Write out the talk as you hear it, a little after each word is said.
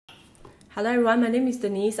Hello everyone, my name is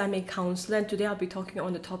Denise. I'm a counselor and today I'll be talking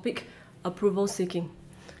on the topic approval seeking.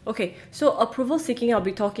 Okay, so approval seeking, I'll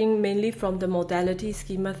be talking mainly from the modality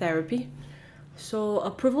schema therapy. So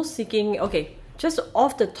approval seeking, okay, just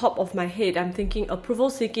off the top of my head, I'm thinking approval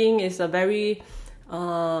seeking is a very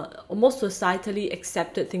almost societally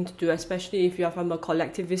accepted thing to do, especially if you are from a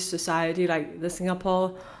collectivist society like the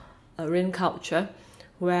Singaporean culture.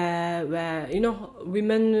 Where you know,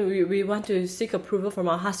 women, we want to seek approval from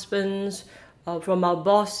our husbands, from our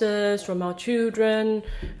bosses, from our children.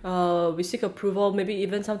 We seek approval maybe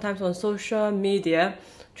even sometimes on social media,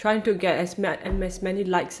 trying to get as many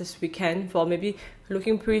likes as we can for maybe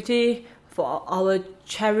looking pretty, for our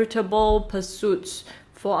charitable pursuits,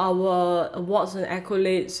 for our awards and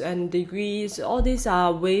accolades and degrees. All these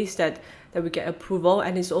are ways that we get approval,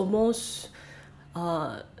 and it's almost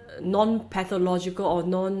non-pathological or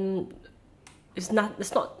it's not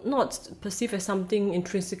perceived as something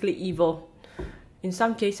intrinsically evil. In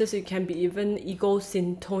some cases it can be even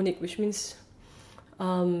egosyntonic, which means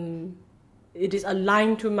it is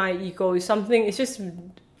aligned to my ego. It's just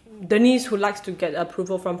Denise who likes to get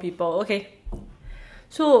approval from people. Okay,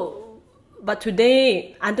 so but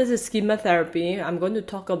today under the schema therapy, I'm going to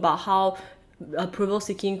talk about how approval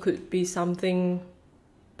seeking could be something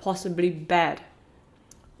possibly bad.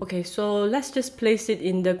 Okay, so let's just place it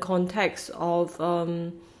in the context of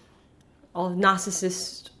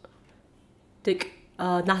narcissistic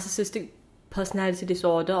personality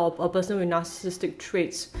disorder, or a person with narcissistic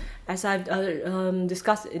traits. As I've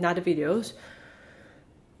discussed in other videos,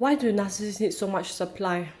 why do narcissists need so much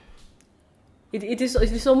supply? It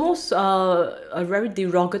is almost a very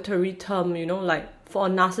derogatory term, you know, like for a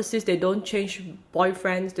narcissist, they don't change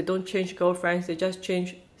boyfriends, they don't change girlfriends, they just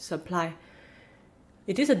change supply.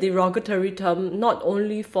 It is a derogatory term, not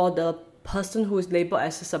only for the person who is labeled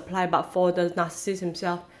as a supply, but for the narcissist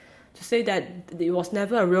himself, to say that it was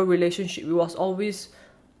never a real relationship, it was always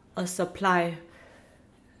a supply.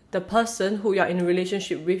 The person who you are in a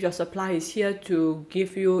relationship with, your supply, is here to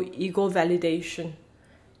give you ego validation,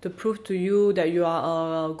 to prove to you that you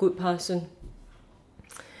are a good person.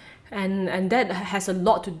 And that has a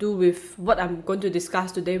lot to do with what I'm going to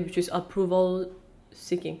discuss today, which is approval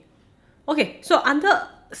seeking. Okay, so under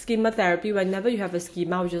schema therapy, whenever you have a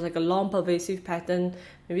schema, which is like a long pervasive pattern,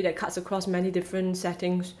 maybe that cuts across many different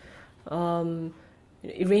settings,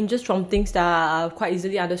 it ranges from things that are quite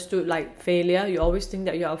easily understood, like failure, you always think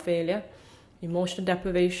that you're a failure, emotional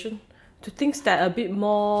deprivation, to things that are a bit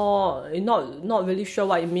more, not really sure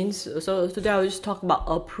what it means. So today I'll just talk about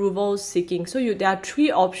approval seeking. So there are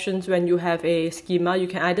three options when you have a schema. You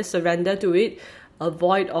can either surrender to it,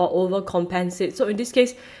 avoid, or overcompensate. So in this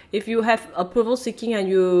case, if you have approval seeking and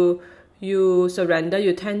you surrender,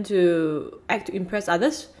 you tend to act to impress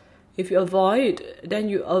others. If you avoid, then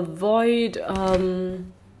you avoid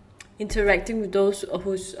interacting with those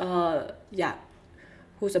whose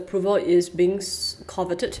approval is being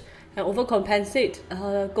coveted. And overcompensate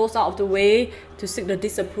goes out of the way to seek the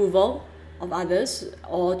disapproval of others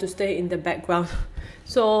or to stay in the background.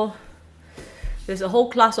 So there's a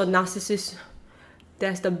whole class of narcissists.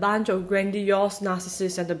 There's the bunch of grandiose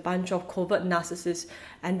narcissists and the bunch of covert narcissists,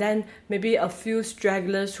 and then maybe a few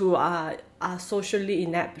stragglers who are socially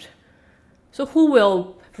inept. So who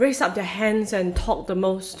will raise up their hands and talk the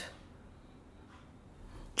most?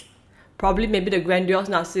 Probably maybe the grandiose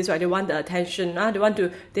narcissists, right? They want the attention.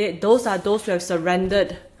 Those are those who have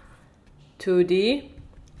surrendered to the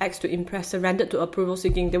acts to impress, surrendered to approval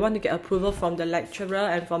seeking. They want to get approval from the lecturer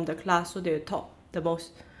and from the class, so they talk the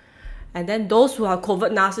most. And then those who are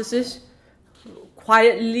covert narcissists,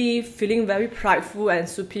 quietly feeling very prideful and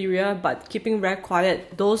superior, but keeping very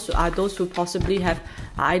quiet, those are those who possibly are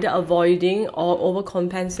either avoiding or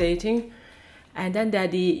overcompensating. And then there are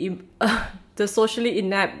the socially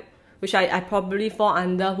inept, which I probably fall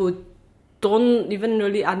under, who don't even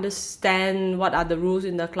really understand what are the rules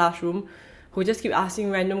in the classroom, who just keep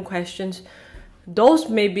asking random questions. Those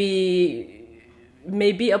may be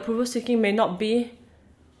approval seeking, may not be,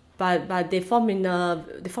 but they form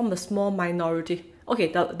a small minority.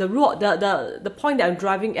 Okay, the point that I'm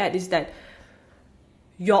driving at is that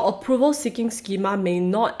your approval seeking schema may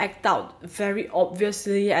not act out very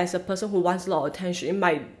obviously as a person who wants a lot of attention. It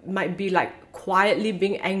might be like quietly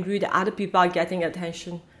being angry that other people are getting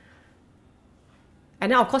attention.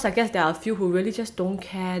 And then of course I guess there are a few who really just don't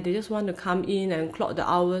care. They just want to come in and clock the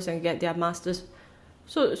hours and get their masters.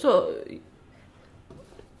 So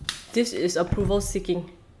this is approval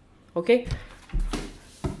seeking. Okay,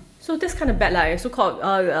 so that's kind of bad, like so-called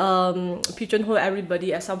pigeonhole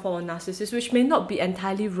everybody as some form of narcissist, which may not be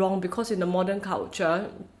entirely wrong, because in the modern culture,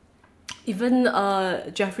 Even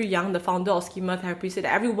Jeffrey Young, the founder of Schema Therapy, said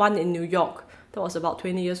that everyone in New York, that was about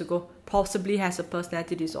 20 years ago, possibly has a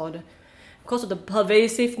personality disorder. Because of the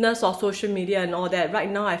pervasiveness of social media and all that, right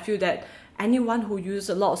now I feel that anyone who uses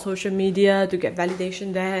a lot of social media to get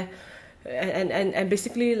validation there, and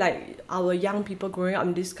basically like our young people growing up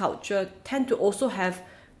in this culture tend to also have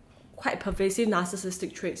quite pervasive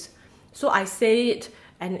narcissistic traits. So I say it,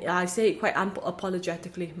 and I say it quite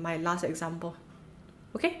unapologetically, my last example.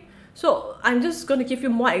 Okay? So I'm just going to give you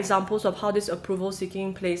more examples of how this approval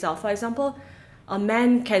seeking plays out. For example, a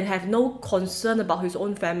man can have no concern about his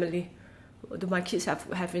own family. Do my kids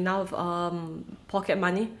have enough pocket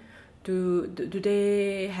money? Do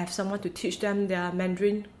they have someone to teach them their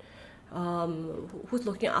Mandarin? Who's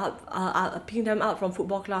looking up, picking them up from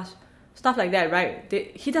football class? Stuff like that, right?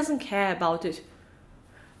 He doesn't care about it.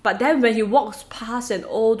 But then when he walks past an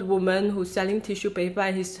old woman who's selling tissue paper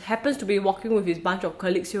and he happens to be walking with his bunch of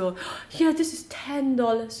colleagues, he will, here, this is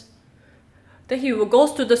 $10. Then he will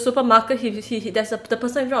goes to the supermarket, there's the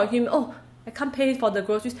person in front of him, oh, I can't pay for the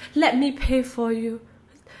groceries, let me pay for you.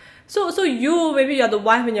 So maybe you're the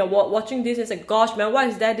wife when you're watching this and say, gosh man, why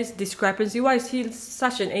is there this discrepancy? Why is he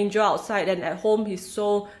such an angel outside and at home he's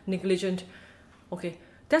so negligent? Okay,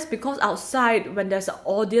 that's because outside, when there's an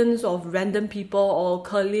audience of random people or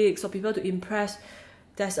colleagues or people to impress,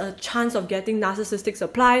 there's a chance of getting narcissistic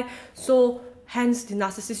supply. So hence the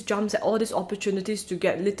narcissist jumps at all these opportunities to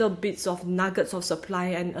get little bits of nuggets of supply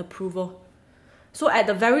and approval. So at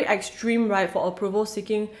the very extreme, right, for approval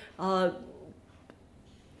seeking,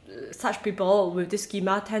 such people with this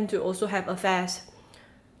schema tend to also have affairs.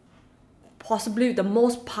 Possibly the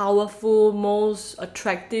most powerful, most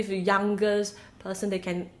attractive, youngest person they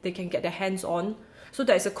can get their hands on. So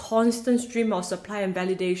there's a constant stream of supply and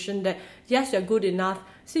validation that yes, you're good enough.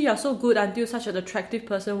 See, you're so good until such an attractive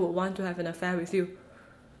person would want to have an affair with you.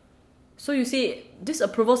 So you see, this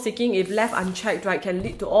approval seeking, if left unchecked, right, can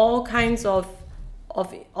lead to all kinds of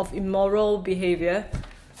immoral behavior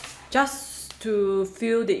just to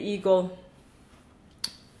fuel the ego.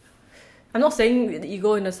 I'm not saying the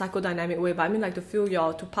ego in a psychodynamic way, but I mean like to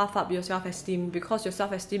puff up your self-esteem, because your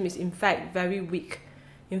self-esteem is in fact very weak.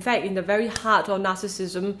 In fact, in the very heart of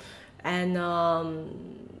narcissism and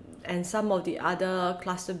some of the other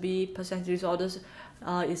cluster B personality disorders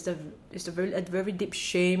is a very deep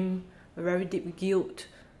shame, a very deep guilt,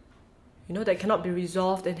 that cannot be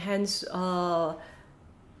resolved, and hence the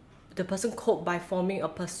person copes by forming a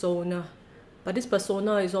persona. But this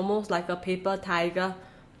persona is almost like a paper tiger,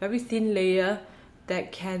 very thin layer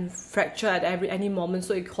that can fracture at any moment,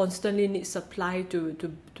 so it constantly needs supply to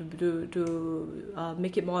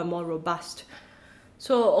make it more and more robust.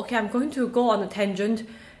 So okay, I'm going to go on a tangent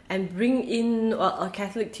and bring in a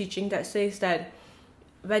Catholic teaching that says that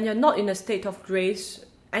when you're not in a state of grace,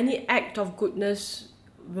 any act of goodness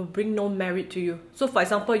will bring no merit to you. So for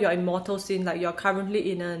example, you're in mortal sin, like you're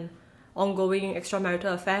currently in an ongoing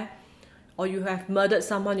extramarital affair, or you have murdered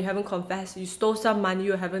someone, you haven't confessed, you stole some money,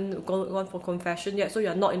 you haven't gone for confession yet, so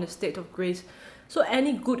you're not in a state of grace. So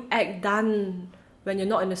any good act done when you're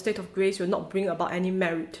not in a state of grace will not bring about any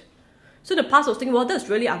merit. So the past was thinking, well, that's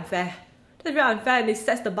really unfair. That's very unfair, and it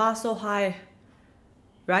sets the bar so high,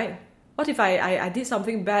 right? What if I did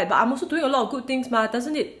something bad, but I'm also doing a lot of good things,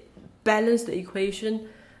 doesn't it balance the equation?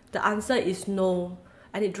 The answer is no.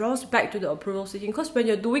 And it draws back to the approval seeking, because when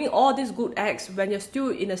you're doing all these good acts, when you're still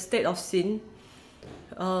in a state of sin,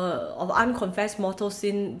 of unconfessed mortal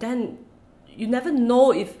sin, then you never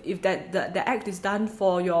know if the act is done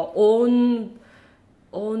for your own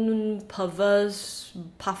perverse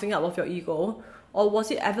puffing up of your ego, or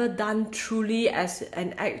was it ever done truly as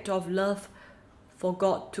an act of love for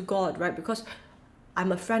God, to God, right? Because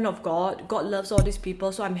I'm a friend of God, God loves all these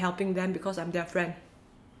people, so I'm helping them because I'm their friend.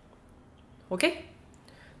 Okay?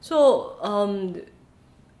 So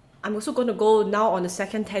I'm also going to go now on the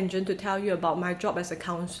second tangent to tell you about my job as a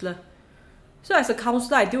counselor. So as a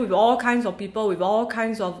counselor, I deal with all kinds of people with all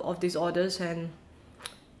kinds of disorders and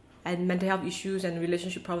mental health issues and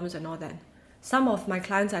relationship problems and all that. Some of my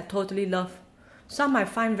clients I totally love. Some I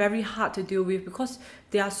find very hard to deal with because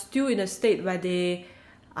they are still in a state where they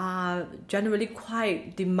are generally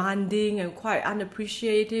quite demanding and quite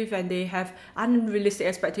unappreciative, and they have unrealistic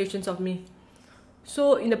expectations of me.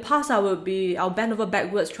 So in the past, I'll bend over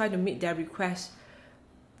backwards trying to meet their requests.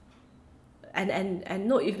 And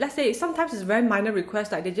no, if let's say sometimes it's very minor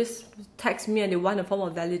requests, like they just text me and they want a form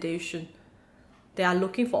of validation. They are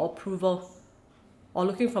looking for approval, or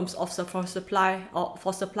looking for supply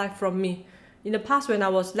from me. In the past, when I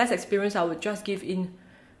was less experienced, I would just give in.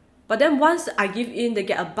 But then once I give in, they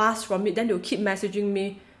get a buzz from it. Then they'll keep messaging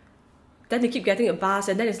me. then they keep getting a buzz,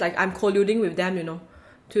 and then it's like I'm colluding with them, you know,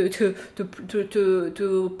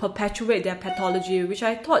 to perpetuate their pathology, which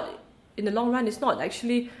I thought in the long run is not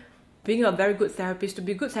actually being a very good therapist. To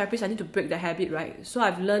be a good therapist, I need to break the habit, right? So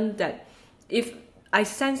I've learned that if I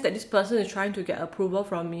sense that this person is trying to get approval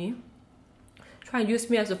from me, trying to use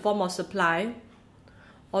me as a form of supply,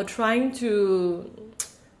 or trying to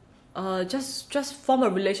just form a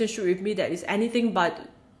relationship with me that is anything but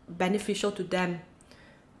beneficial to them,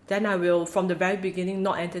 then I will, from the very beginning,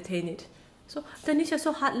 not entertain it. So, Denise, you're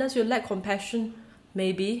so heartless, you lack compassion,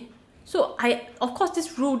 maybe. So, of course,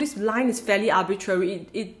 this line is fairly arbitrary.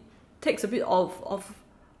 It takes a bit of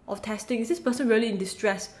testing. Is this person really in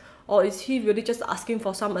distress? Or is he really just asking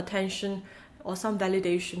for some attention or some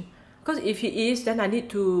validation? Because if he is, then I need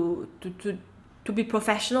to be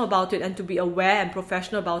professional about it and to be aware and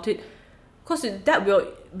professional about it. Because that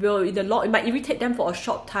will in the long, it might irritate them for a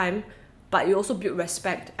short time, but it also build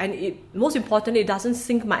respect. And most importantly, it doesn't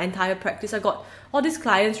sink my entire practice. I got all these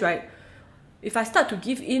clients, right? If I start to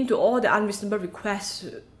give in to all the unreasonable requests,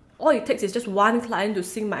 all it takes is just one client to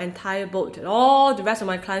sink my entire boat, and all the rest of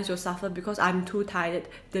my clients will suffer because I'm too tired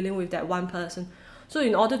dealing with that one person. So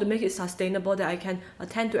in order to make it sustainable, that I can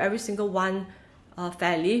attend to every single one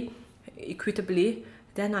fairly, equitably,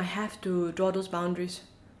 then I have to draw those boundaries.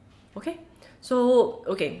 Okay? So,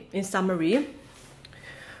 okay, in summary,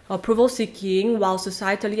 approval seeking, while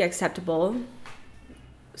societally acceptable,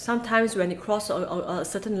 sometimes when it crosses a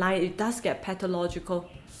certain line, it does get pathological.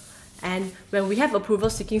 And when we have approval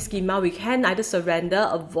seeking schema, we can either surrender,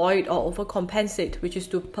 avoid, or overcompensate, which is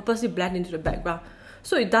to purposely blend into the background.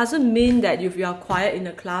 So it doesn't mean that if you are quiet in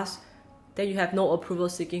a class, then you have no approval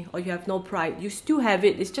seeking or you have no pride. You still have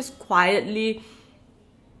it. It's just quietly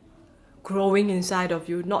growing inside of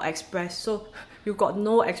you, not expressed. So you've got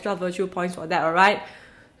no extra virtue points for that, alright?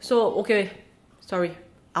 So, okay, sorry,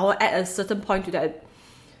 I will add a certain point to that.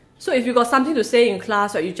 So if you got something to say in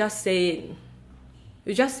class, right, you just say it.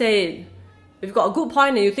 You just say it. If you've got a good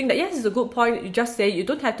point and you think that yes, it's a good point, you just say it. You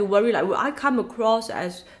don't have to worry like, will I come across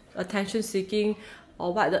as attention seeking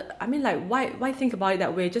or what? I mean, like, why think about it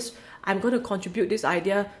that way? Just, I'm going to contribute this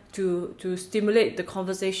idea to stimulate the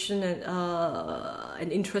conversation and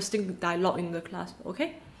an interesting dialogue in the class,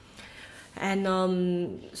 okay? And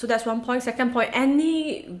so that's one point. Second point,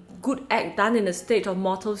 any good act done in a state of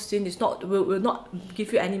mortal sin will not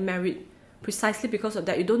give you any merit. Precisely because of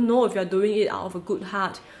that, you don't know if you're doing it out of a good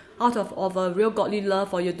heart, out of a real godly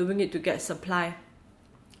love, or you're doing it to get supply,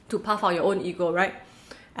 to puff out your own ego, right?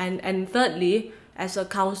 And thirdly, as a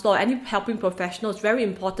counselor, any helping professional, it's very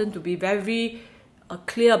important to be very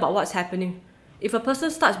clear about what's happening. If a person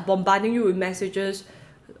starts bombarding you with messages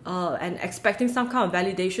and expecting some kind of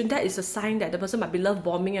validation, that is a sign that the person might be love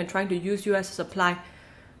bombing and trying to use you as a supply.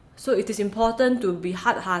 So it is important to be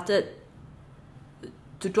hard-hearted,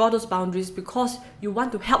 to draw those boundaries, because you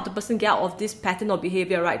want to help the person get out of this pattern of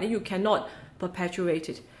behavior, right? Then you cannot perpetuate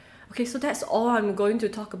it. Okay, so that's all I'm going to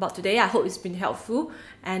talk about today. I hope it's been helpful.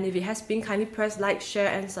 And if it has been, kindly press like, share,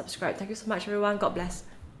 and subscribe. Thank you so much, everyone. God bless.